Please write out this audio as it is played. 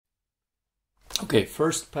Okay,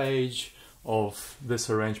 first page of this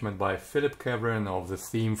arrangement by Phillip Keveren of the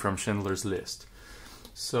theme from Schindler's List.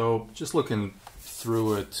 So just looking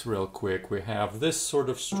through it real quick, we have this sort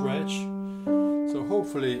of stretch. So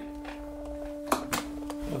hopefully,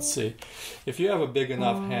 let's see, if you have a big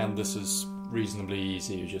enough hand, this is reasonably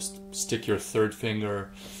easy. You just stick your third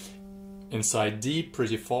finger inside D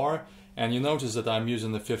pretty far, and you notice that I'm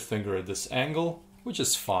using the fifth finger at this angle, which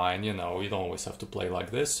is fine, you know, you don't always have to play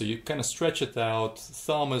like this. So you kind of stretch it out,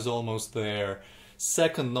 thumb is almost there,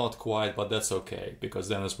 second not quite, but that's okay, because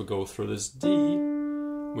then as we go through this D,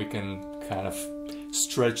 we can kind of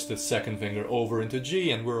stretch the second finger over into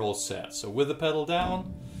G and we're all set. So with the pedal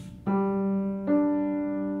down,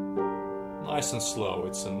 nice and slow,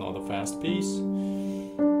 it's not a fast piece.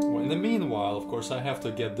 In the meanwhile, of course, I have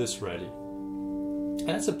to get this ready. And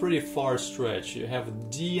that's a pretty far stretch. You have a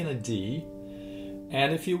D and a D.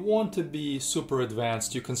 And if you want to be super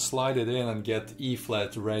advanced, you can slide it in and get E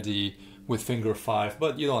flat ready with finger 5,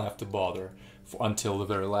 but you don't have to bother until the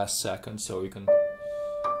very last second. So you can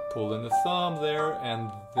pull in the thumb there, and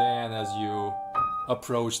then as you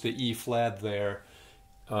approach the E flat there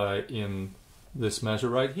in this measure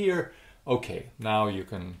right here, okay, now you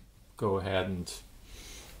can go ahead and,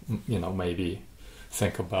 you know, maybe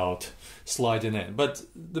think about sliding in. But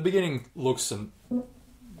the beginning looks and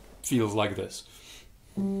feels like this.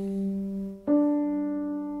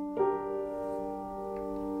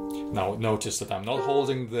 Now notice that I'm not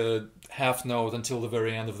holding the half note until the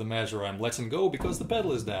very end of the measure. I'm letting go because the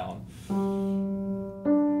pedal is down.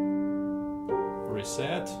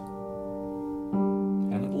 Reset.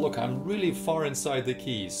 And look, I'm really far inside the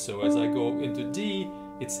keys, so as I go into D,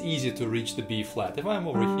 it's easy to reach the B flat. If I'm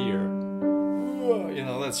over here, you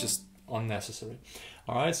know, that's just unnecessary.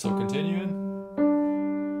 Alright, so continuing.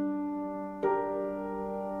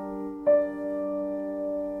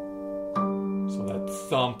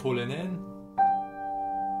 Thumb pulling in,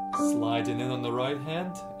 sliding in on the right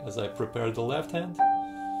hand as I prepare the left hand.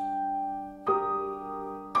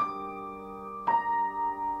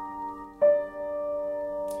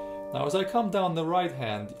 Now as I come down the right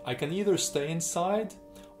hand, I can either stay inside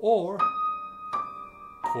or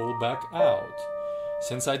pull back out.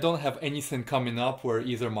 Since I don't have anything coming up where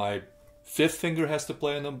either my fifth finger has to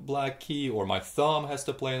play on a black key or my thumb has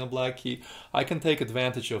to play on a black key, I can take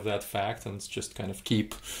advantage of that fact and just kind of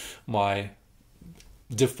keep my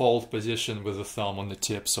default position with the thumb on the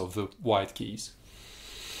tips of the white keys.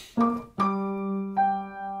 Now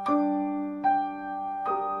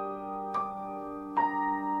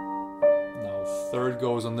third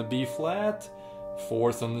goes on the B flat,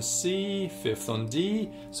 fourth on the C, fifth on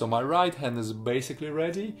D, so my right hand is basically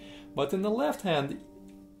ready, but in the left hand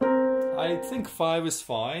I think 5 is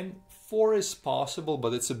fine, 4 is possible,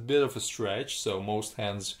 but it's a bit of a stretch, so most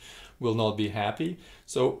hands will not be happy.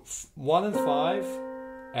 So 1 and 5,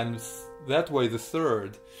 and that way the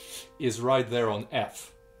third is right there on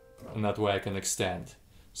F, and that way I can extend.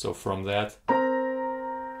 So from that,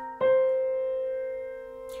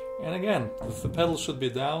 and again, the pedal should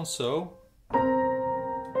be down, so,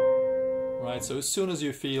 right, so as soon as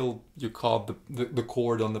you feel you caught the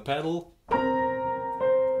chord on the pedal,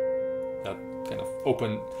 kind of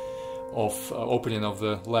opening of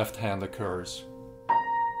the left hand occurs.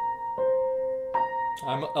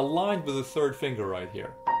 I'm aligned with the third finger right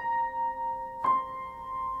here.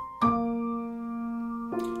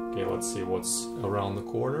 Okay, let's see what's around the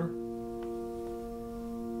corner.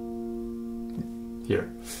 Here.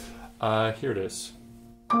 Here it is.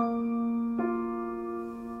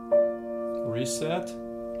 Reset.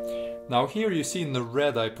 Now here you see in the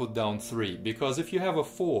red I put down 3, because if you have a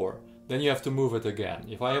 4, then you have to move it again.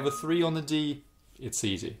 If I have a 3 on the D, it's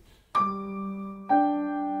easy.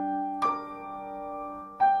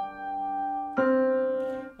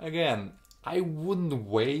 Again, I wouldn't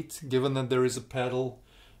wait, given that there is a pedal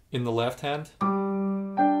in the left hand.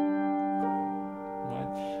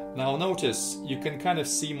 Right. Now notice, you can kind of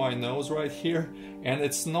see my nose right here, and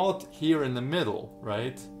it's not here in the middle,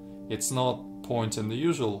 right? It's not pointing the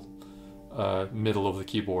usual middle of the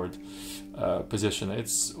keyboard position.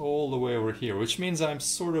 It's all the way over here, which means I'm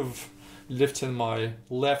sort of lifting my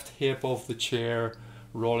left hip off the chair,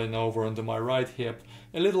 rolling over onto my right hip.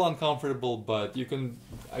 A little uncomfortable, but you can,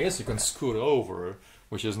 I guess you can scoot over,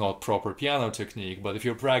 which is not proper piano technique, but if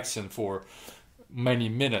you're practicing for many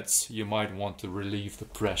minutes, you might want to relieve the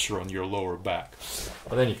pressure on your lower back.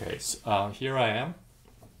 But in any case, here I am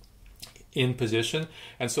in position,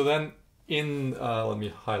 and so then let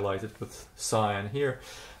me highlight it with cyan here.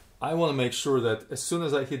 I want to make sure that as soon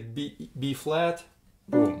as I hit B flat,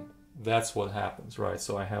 boom, that's what happens, right?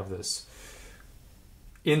 So I have this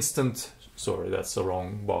instant sorry, that's the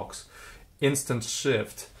wrong box. Instant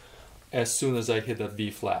shift as soon as I hit that B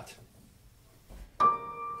flat.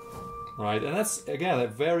 Right, and that's again a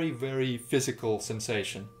very, very physical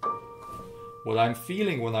sensation. What I'm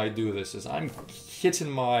feeling when I do this is I'm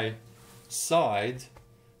hitting my side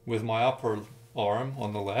with my upper arm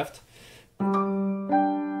on the left. Right,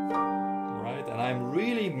 and I'm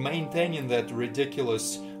really maintaining that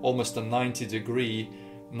ridiculous, almost a 90-degree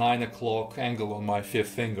 9 o'clock angle on my fifth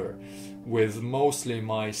finger, with mostly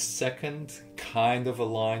my second kind of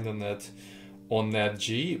aligned on that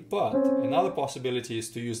G. But another possibility is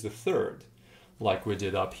to use the third, like we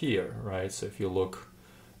did up here, right? So if you look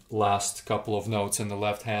last couple of notes in the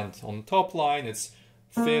left hand on the top line, it's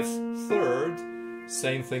fifth, third.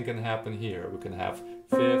 Same thing can happen here. We can have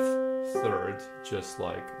fifth, third, just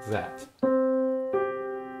like that.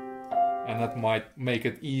 And that might make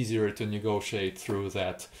it easier to negotiate through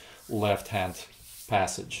that left hand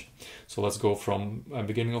passage. So let's go from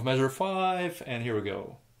beginning of measure 5, and here we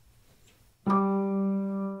go.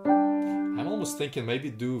 I'm almost thinking maybe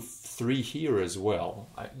do 3 here as well.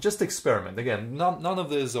 Just experiment. Again, none of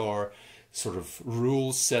these are sort of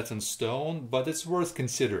rules set in stone, but it's worth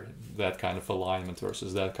considering that kind of alignment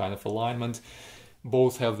versus that kind of alignment.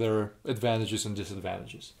 Both have their advantages and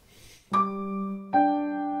disadvantages.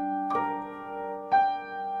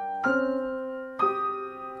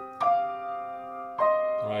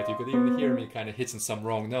 Right, you could even hear me kind of hitting some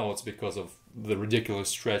wrong notes because of the ridiculous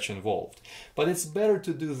stretch involved. But it's better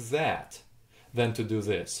to do that than to do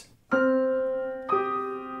this.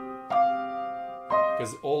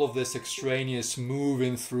 Because all of this extraneous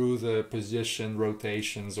moving through the position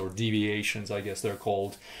rotations or deviations, I guess they're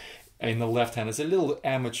called, in the left hand is a little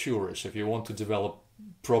amateurish. If you want to develop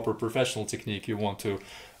proper professional technique, you want to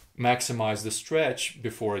maximize the stretch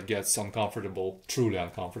before it gets uncomfortable, truly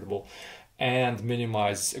uncomfortable, and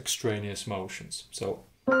minimize extraneous motions. So,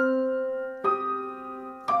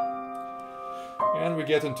 and we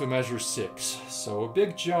get into measure 6. So a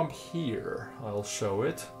big jump here, I'll show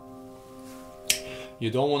it. You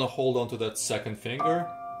don't want to hold on to that second finger.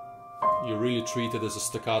 You really treat it as a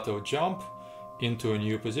staccato jump into a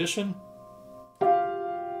new position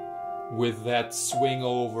with that swing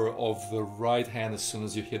over of the right hand as soon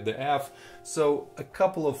as you hit the F. So a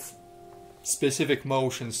couple of specific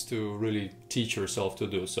motions to really teach yourself to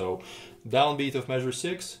do. So downbeat of measure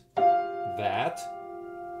 6, that.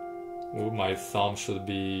 Ooh, my thumb should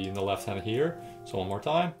be in the left hand here. So one more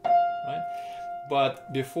time, right?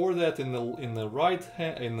 But before that, in the right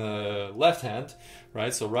hand, in the left hand,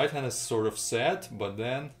 right? So right hand is sort of set, but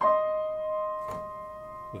then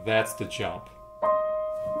that's the jump.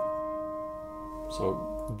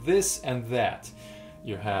 So this and that,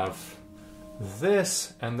 you have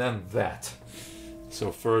this and then that.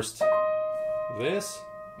 So first this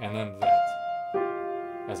and then that,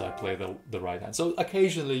 as I play the right hand. So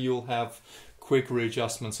occasionally you'll have quick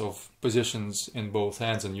readjustments of positions in both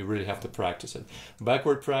hands, and you really have to practice it.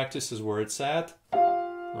 Backward practice is where it's at,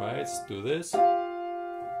 right? Let's do this.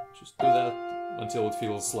 Just do that until it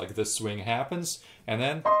feels like this swing happens, and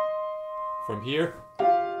then from here.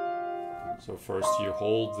 So first you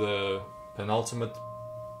hold the penultimate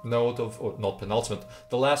note of, or not penultimate,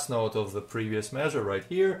 the last note of the previous measure right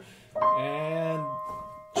here, and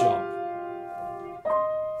jump.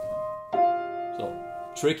 So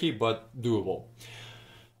tricky but doable.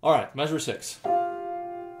 All right, measure 6.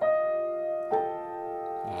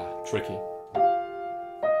 Tricky.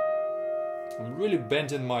 I'm really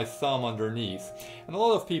bending my thumb underneath, and a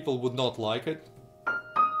lot of people would not like it,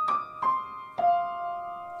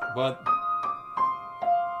 but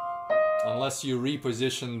unless you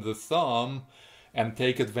reposition the thumb and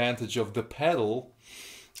take advantage of the pedal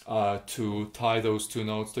to tie those two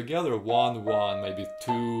notes together, 1, 1, maybe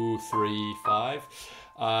 2, 3, 5,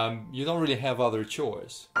 you don't really have other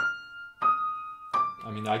choice.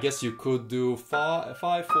 I mean, I guess you could do 5,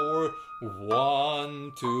 4,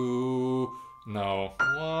 1, 2, no,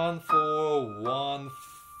 1, 4, 1,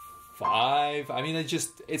 5. I mean,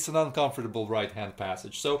 it's an uncomfortable right hand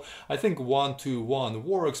passage. So I think 1, 2, 1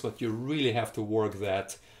 works, but you really have to work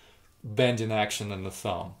that bending action in the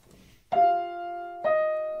thumb.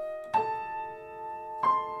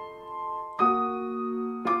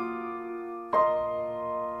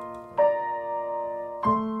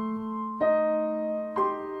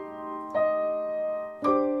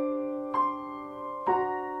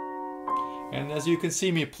 As you can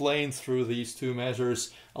see me playing through these two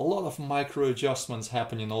measures, a lot of micro adjustments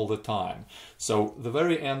happening all the time. So the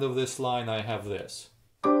very end of this line I have this.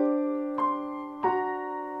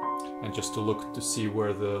 And just to look to see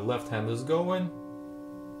where the left hand is going.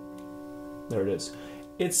 There it is.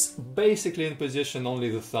 it's basically in position, only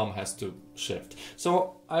the thumb has to shift.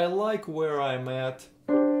 So I like where I'm at,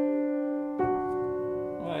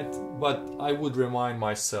 right? But I would remind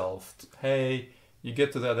myself, hey, you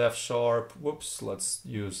get to that F sharp, whoops, let's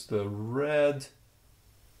use the red.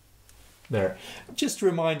 There. Just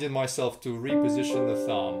reminding myself to reposition the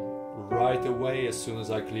thumb right away as soon as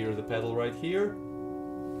I clear the pedal right here,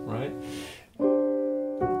 right?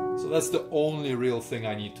 So that's the only real thing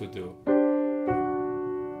I need to do.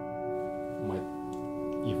 Might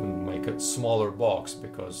even make a smaller box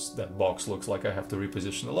because that box looks like I have to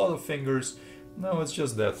reposition a lot of fingers. No, it's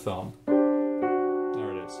just that thumb.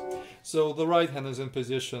 There it is. So the right hand is in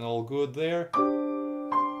position, all good there.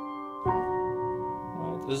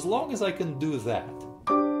 Right. As long as I can do that,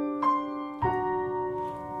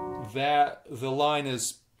 the line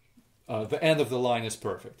is the end of the line is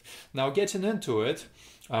perfect. Now getting into it,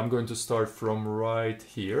 I'm going to start from right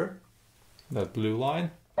here, that blue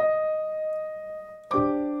line.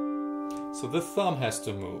 So the thumb has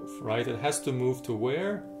to move, right? It has to move to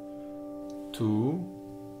where?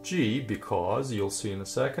 To G, because you'll see in a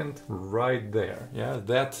second, right there. Yeah,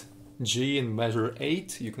 that G in measure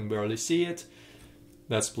 8, you can barely see it.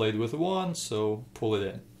 That's played with 1, so pull it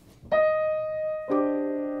in.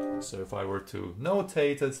 So if I were to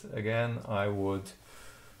notate it again, I would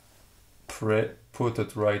put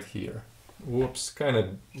it right here. Whoops, kind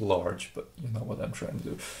of large, but you know what I'm trying to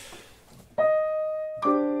do.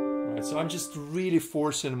 Right, so I'm just really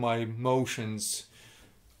forcing my motions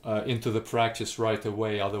into the practice right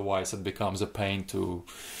away, otherwise it becomes a pain to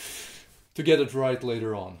get it right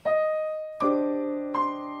later on.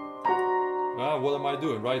 What am I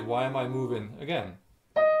doing, right? Why am I moving again?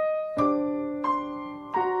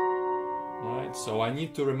 Right, so I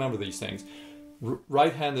need to remember these things.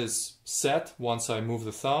 Right hand is set once I move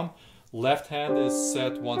the thumb. Left hand is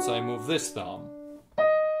set once I move this thumb.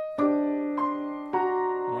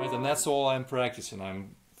 Right, and that's all I'm practicing.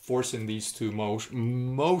 I'm forcing these two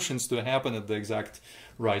motions to happen at the exact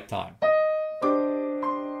right time.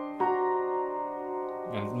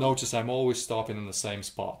 And notice I'm always stopping in the same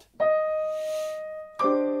spot.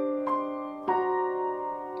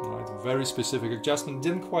 Right, very specific adjustment.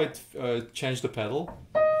 Didn't quite change the pedal.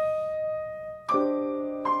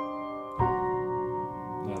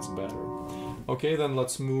 That's better. Okay, then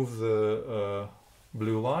let's move the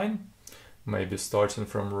blue line. Maybe starting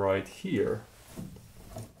from right here.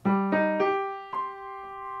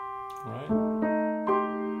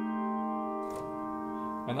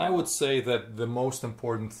 And I would say that the most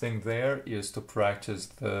important thing there is to practice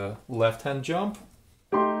the left hand jump.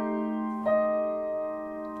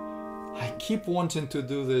 I keep wanting to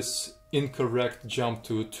do this incorrect jump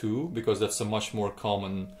to a 2 because that's a much more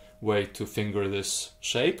common way to finger this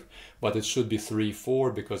shape, but it should be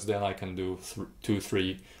 3-4 because then I can do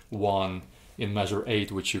 2-3-1 in measure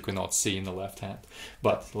 8, which you cannot see in the left hand.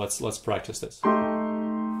 But let's practice this.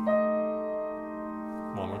 One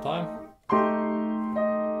more time.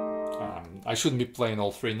 I shouldn't be playing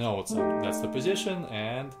all 3 notes. That's the position,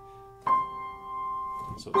 and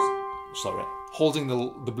so sorry, holding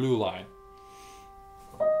the blue line.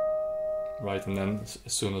 Right, and then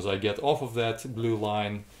as soon as I get off of that blue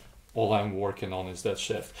line, all I'm working on is that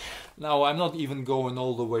shift. Now I'm not even going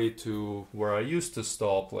all the way to where I used to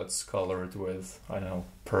stop. Let's color it with, I don't know,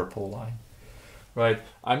 purple line. Right,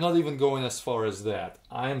 I'm not even going as far as that.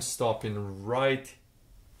 I'm stopping right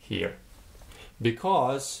here.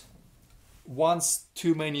 Because once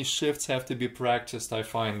too many shifts have to be practiced, I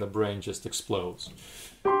find the brain just explodes.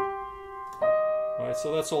 Right,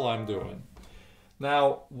 so that's all I'm doing.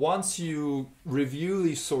 Now, once you review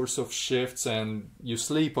these sorts of shifts and you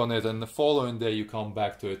sleep on it and the following day you come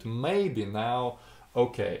back to it, maybe now,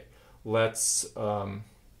 okay, let's, kind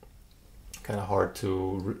of hard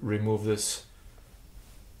to remove this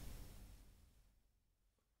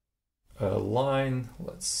line,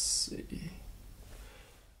 let's see.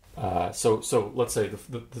 So let's say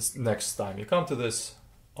this next time you come to this,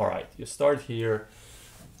 all right, you start here.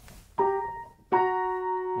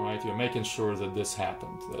 Right, you're making sure that this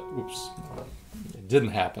happened. Oops, it didn't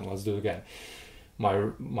happen. Let's do it again. My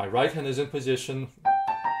right hand is in position,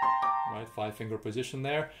 right, 5-finger position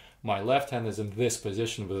there. My left hand is in this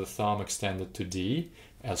position with the thumb extended to D,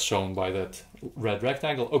 as shown by that red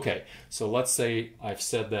rectangle. Okay, so let's say I've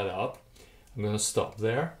set that up. I'm going to stop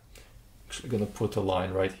there. Actually, going to put a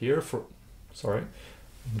line right here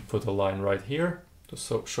put a line right here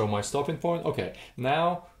to show my stopping point. Okay,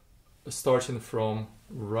 now starting from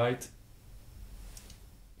right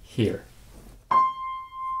here.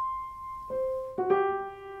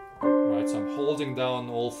 Right, so I'm holding down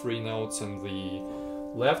all 3 notes in the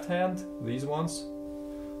left hand, these ones,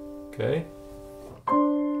 Okay.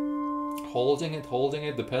 Holding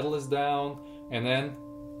it, the pedal is down, and then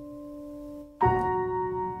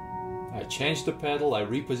I changed the pedal, I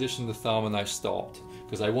repositioned the thumb, and I stopped,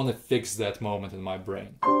 because I want to fix that moment in my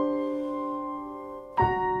brain.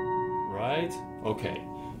 Right? Okay,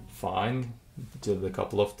 fine. Did it a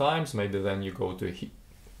couple of times, maybe then you go to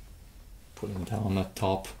put it down the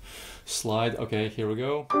top slide. Okay, here we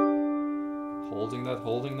go. Holding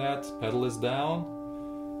that, pedal is down.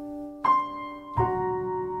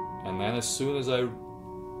 And then as soon as I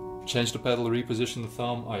change the pedal, reposition the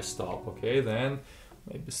thumb, I stop. Okay, then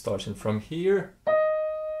maybe starting from here.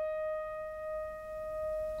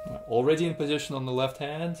 Already in position on the left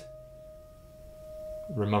hand.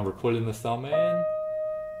 Remember pulling the thumb in.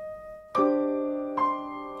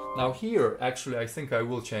 Now here, actually, I think I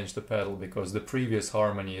will change the pedal because the previous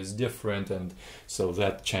harmony is different, and so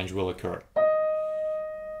that change will occur.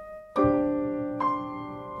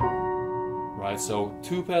 Right, so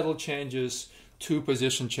 2 pedal changes, 2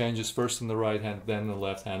 position changes, first in the right hand, then in the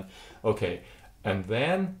left hand. Okay, and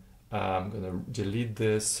then I'm gonna delete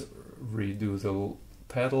this, redo the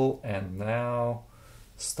pedal, and now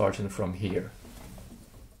starting from here.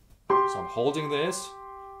 So I'm holding this,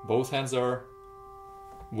 both hands are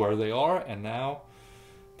where they are, and now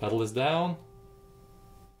pedal is down.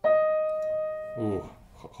 Ooh,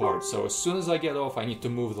 hard. So as soon as I get off, I need to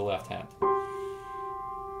move the left hand.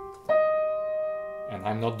 And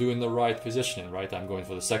I'm not doing the right positioning, right? I'm going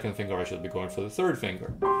for the second finger, I should be going for the third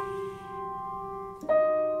finger.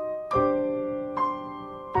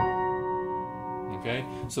 Okay,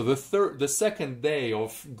 so the second day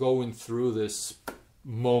of going through this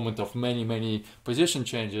moment of many position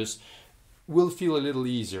changes will feel a little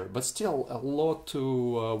easier, but still a lot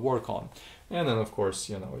to work on. And then of course,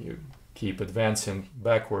 you know, you keep advancing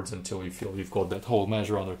backwards until you feel you've got that whole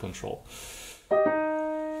measure under control.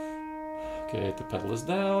 Okay, the pedal is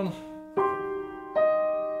down.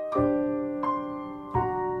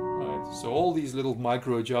 Right, so all these little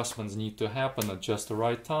micro adjustments need to happen at just the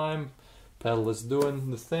right time. Pedal is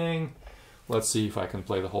doing the thing. Let's see if I can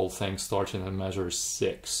play the whole thing starting in measure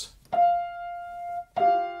 6.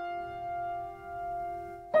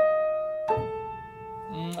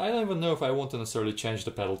 I don't even know if I want to necessarily change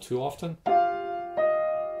the pedal too often.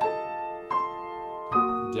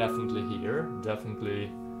 Definitely here,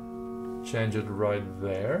 definitely change it right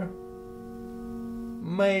there.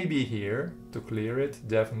 Maybe here to clear it,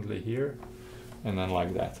 definitely here, and then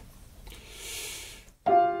like that.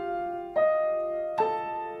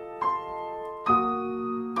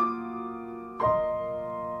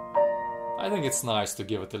 I think it's nice to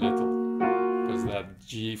give it a little, because that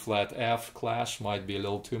G flat F clash might be a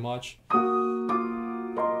little too much.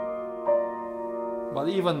 But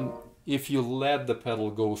even if you let the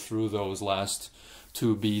pedal go through those last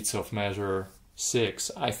 2 beats of measure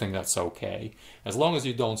 6, I think that's okay. As long as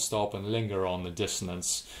you don't stop and linger on the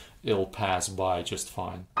dissonance, it'll pass by just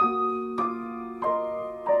fine.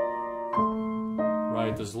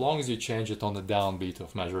 Right, as long as you change it on the downbeat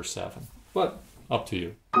of measure 7. But up to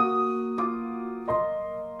you.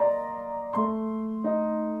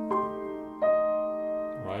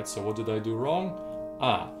 Right, so what did I do wrong?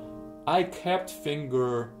 I kept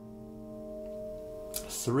finger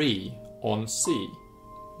 3 on C,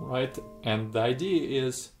 right? And the idea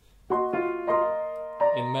is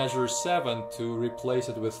in measure 7 to replace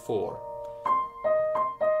it with 4.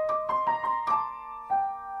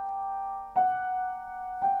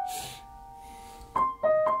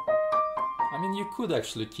 I mean, you could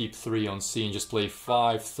actually keep 3 on C and just play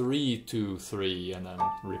 5, 3, 2, 3, and then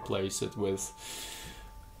replace it with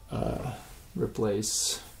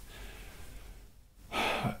replace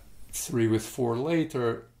 3 with 4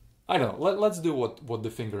 later. I don't know. Let's do what the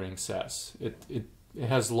fingering says. It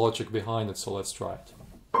has logic behind it, so let's try it.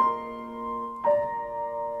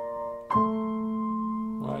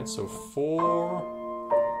 Right, so 4.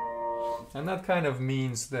 And that kind of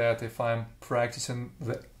means that if I'm practicing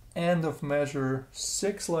the end of measure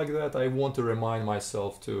 6 like that, I want to remind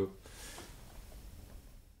myself to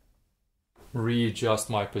readjust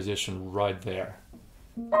my position right there.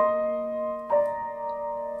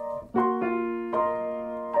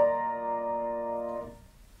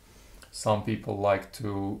 Some people like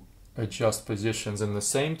to adjust positions in the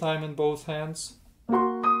same time in both hands,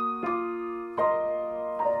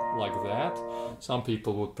 like that. Some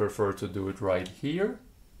people would prefer to do it right here.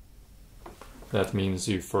 That means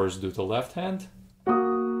you first do the left hand,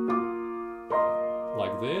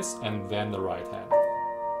 like this, and then the right hand.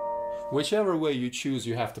 Whichever way you choose,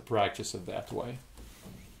 you have to practice it that way.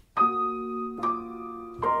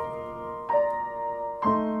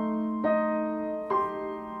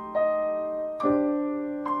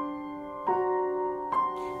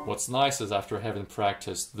 what's nice is after having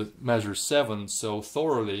practiced the measure 7 so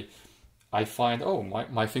thoroughly, I find, oh,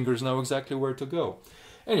 my fingers know exactly where to go.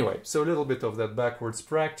 Anyway, so a little bit of that backwards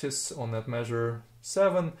practice on that measure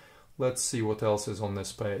 7. Let's see what else is on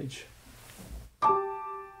this page.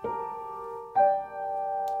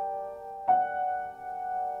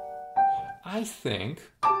 I think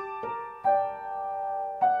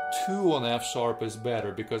 2 on F sharp is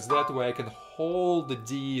better, because that way I can hold the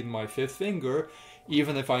D in my 5th finger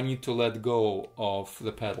even if I need to let go of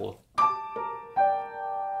the pedal.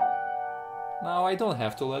 Now I don't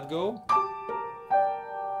have to let go,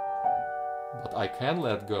 but I can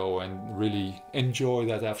let go and really enjoy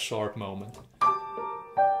that F sharp moment.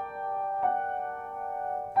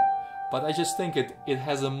 But I just think it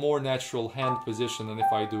has a more natural hand position than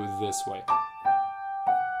if I do it this way.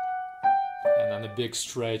 And then a big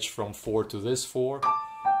stretch from 4 to this 4.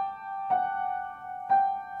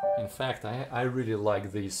 In fact, I really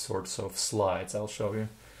like these sorts of slides. I'll show you.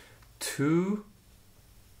 2,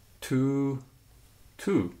 2,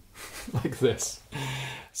 2. Like this.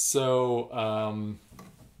 So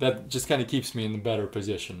that just kind of keeps me in a better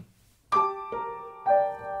position.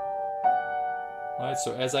 Right,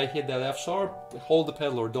 so as I hit that F sharp, hold the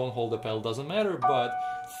pedal or don't hold the pedal, doesn't matter, but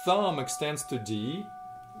thumb extends to D,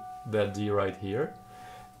 that D right here,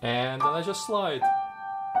 and then I just slide.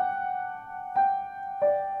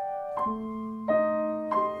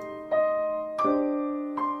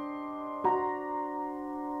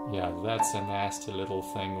 Yeah, that's a nasty little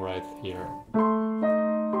thing right here.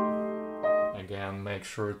 Again, make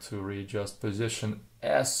sure to readjust position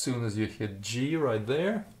as soon as you hit G right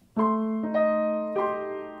there.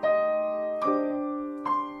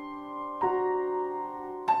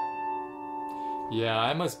 Yeah,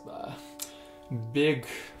 I'm a big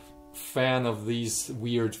fan of these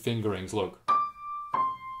weird fingerings, look.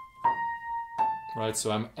 Right,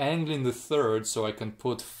 so I'm angling the 3rd so I can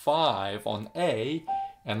put 5 on A,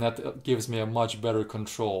 and that gives me a much better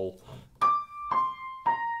control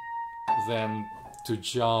than to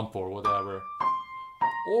jump or whatever.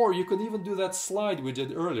 Or you could even do that slide we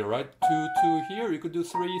did earlier, right? 2, 2 here, you could do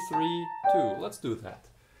 3, 3, 2. Let's do that.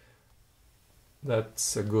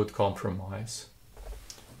 That's a good compromise.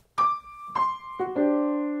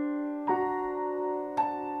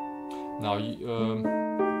 Now,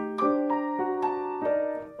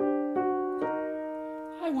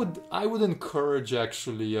 I would encourage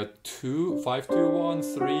actually a 2, 5, 2, 1,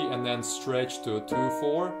 3, and then stretch to a 2,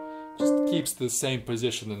 4. Just keeps the same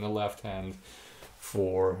position in the left hand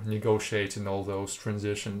for negotiating all those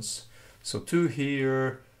transitions. So 2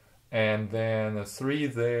 here, and then a 3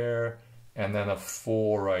 there, and then a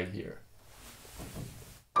 4 right here.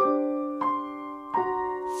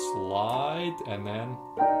 Slide, and then...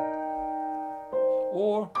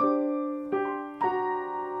 Or...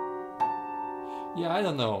 Yeah, I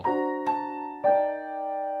don't know.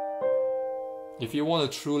 If you want a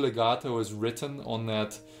true legato as written on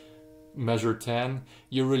that measure 10,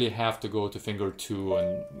 you really have to go to finger 2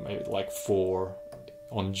 and maybe like 4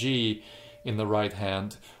 on G in the right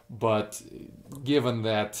hand. But given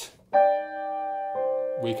that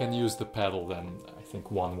we can use the pedal, then I think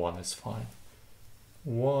 1, 1 is fine.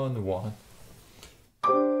 1, 1.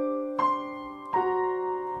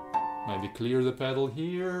 Maybe clear the pedal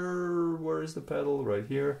here. Where is the pedal? Right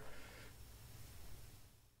here.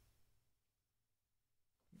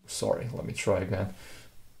 Sorry, let me try again.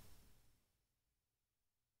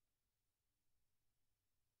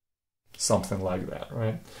 Something like that,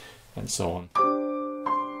 right? And so on.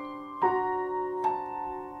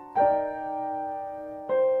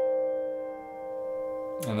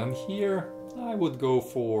 And then here, I would go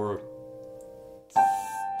for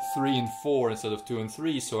 3 and 4 instead of 2 and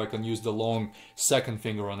 3, so I can use the long 2nd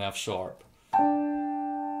finger on F sharp.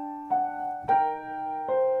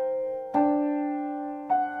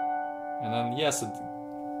 And then yes, it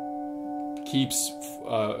keeps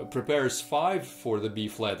prepares 5 for the B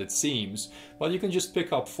flat, it seems, but you can just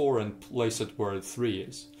pick up 4 and place it where 3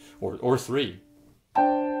 is, or 3.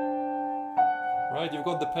 Right, you've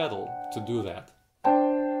got the pedal to do that.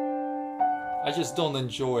 I just don't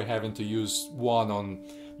enjoy having to use 1 on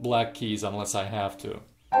black keys unless I have to.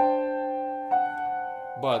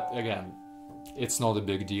 But again, it's not a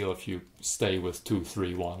big deal if you stay with 2,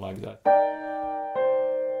 3, 1 like that.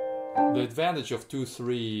 The advantage of 2,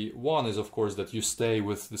 3, 1 is of course that you stay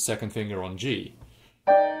with the 2nd finger on G.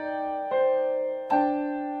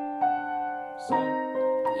 So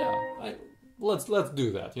yeah, let's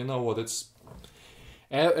do that. You know what, it's...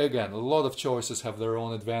 Again, a lot of choices have their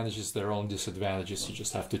own advantages, their own disadvantages. You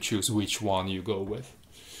just have to choose which one you go with.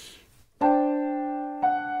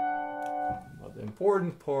 But The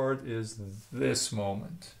important part is this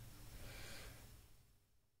moment.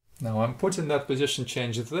 Now I'm putting that position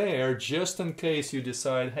change there just in case you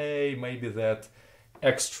decide, hey, maybe that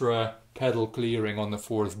extra pedal clearing on the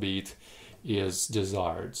fourth beat is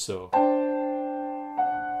desired. So,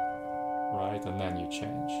 right, and then you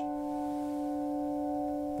change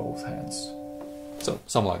both hands. So,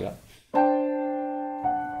 something like that.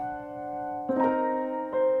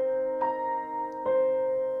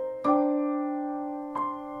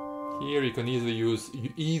 Here you can either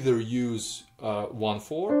use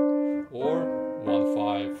 1/4 or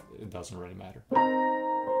 1/5. It doesn't really matter.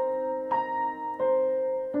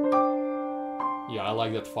 Yeah, I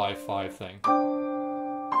like that 5/5 thing.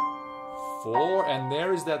 4, and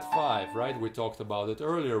there is that 5, right? We talked about it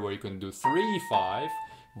earlier where you can do 3/5,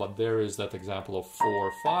 but there is that example of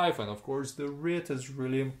 4/5, and of course the writ is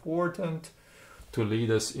really important to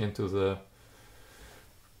lead us into the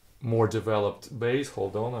more developed bass.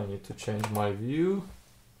 Hold on, I need to change my view.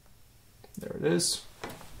 There it is.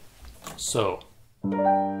 So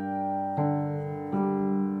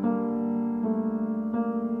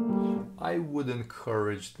I would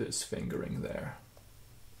encourage this fingering there,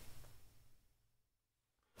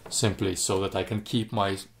 simply so that I can keep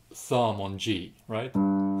my thumb on G, right?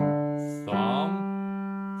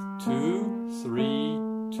 Thumb, 2, 3,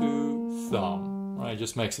 2, thumb, right?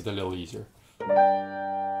 Just makes it a little easier.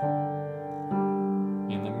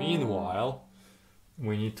 In the meanwhile,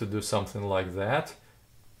 we need to do something like that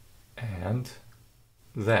and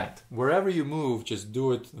that. Wherever you move, just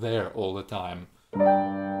do it there all the time.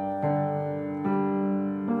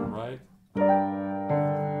 Right?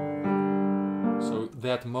 So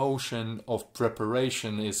that motion of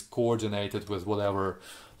preparation is coordinated with whatever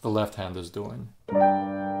the left hand is doing.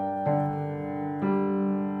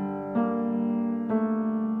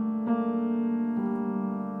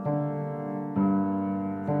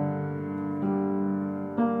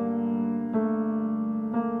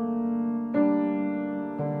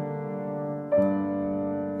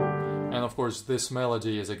 Of course, this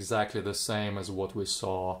melody is exactly the same as what we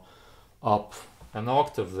saw up an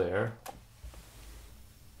octave there.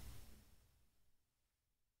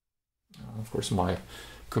 Of course, my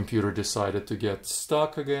computer decided to get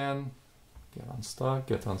stuck again. Get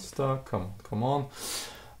unstuck, come on.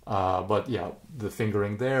 But yeah, the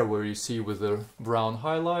fingering there where you see with the brown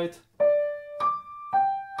highlight.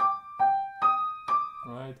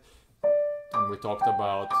 Right? And we talked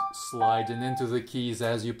about sliding into the keys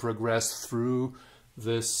as you progress through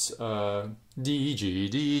this D,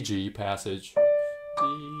 G passage. D,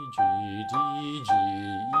 G, D, G, E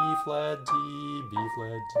flat, D, B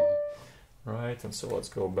flat, D. Right, and so let's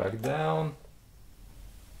go back down.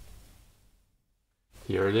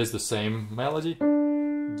 Here it is, the same melody.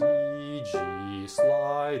 D, G,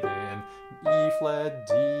 slide in, E flat,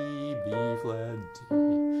 D, B flat, D.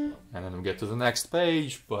 And then we get to the next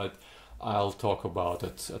page, but I'll talk about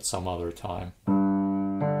it at some other time.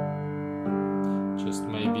 Just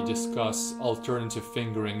maybe discuss alternative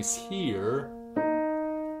fingerings here.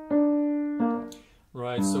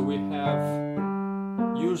 Right, so we have,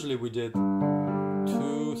 usually we did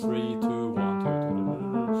 2, 3, 2, 1, 2, 2.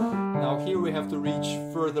 Now here we have to reach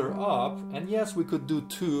further up, and yes, we could do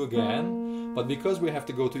 2 again, but because we have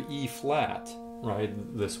to go to E flat, right,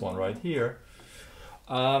 this one right here,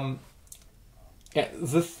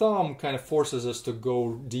 the thumb kind of forces us to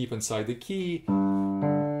go deep inside the key,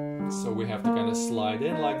 so we have to kind of slide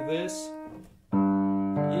in like this.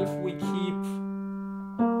 If we keep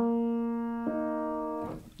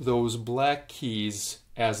those black keys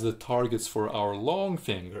as the targets for our long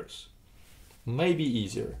fingers, maybe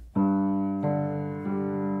easier.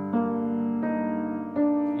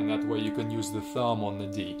 And that way you can use the thumb on the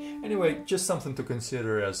D. Anyway, just something to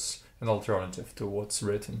consider as an alternative to what's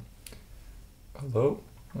written. Hello?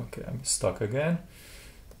 Okay, I'm stuck again.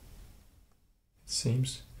 It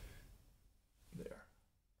seems. There.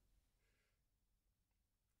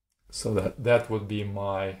 So that would be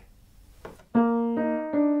my...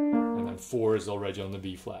 And then 4 is already on the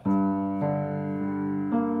B flat. Right,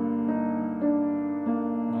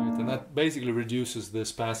 and that basically reduces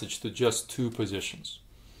this passage to just 2 positions,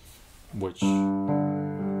 which are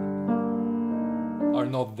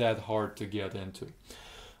not that hard to get into.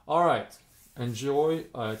 All right. Enjoy.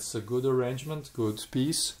 It's a good arrangement, good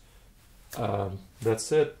piece.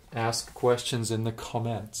 That's it. Ask questions in the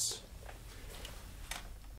comments.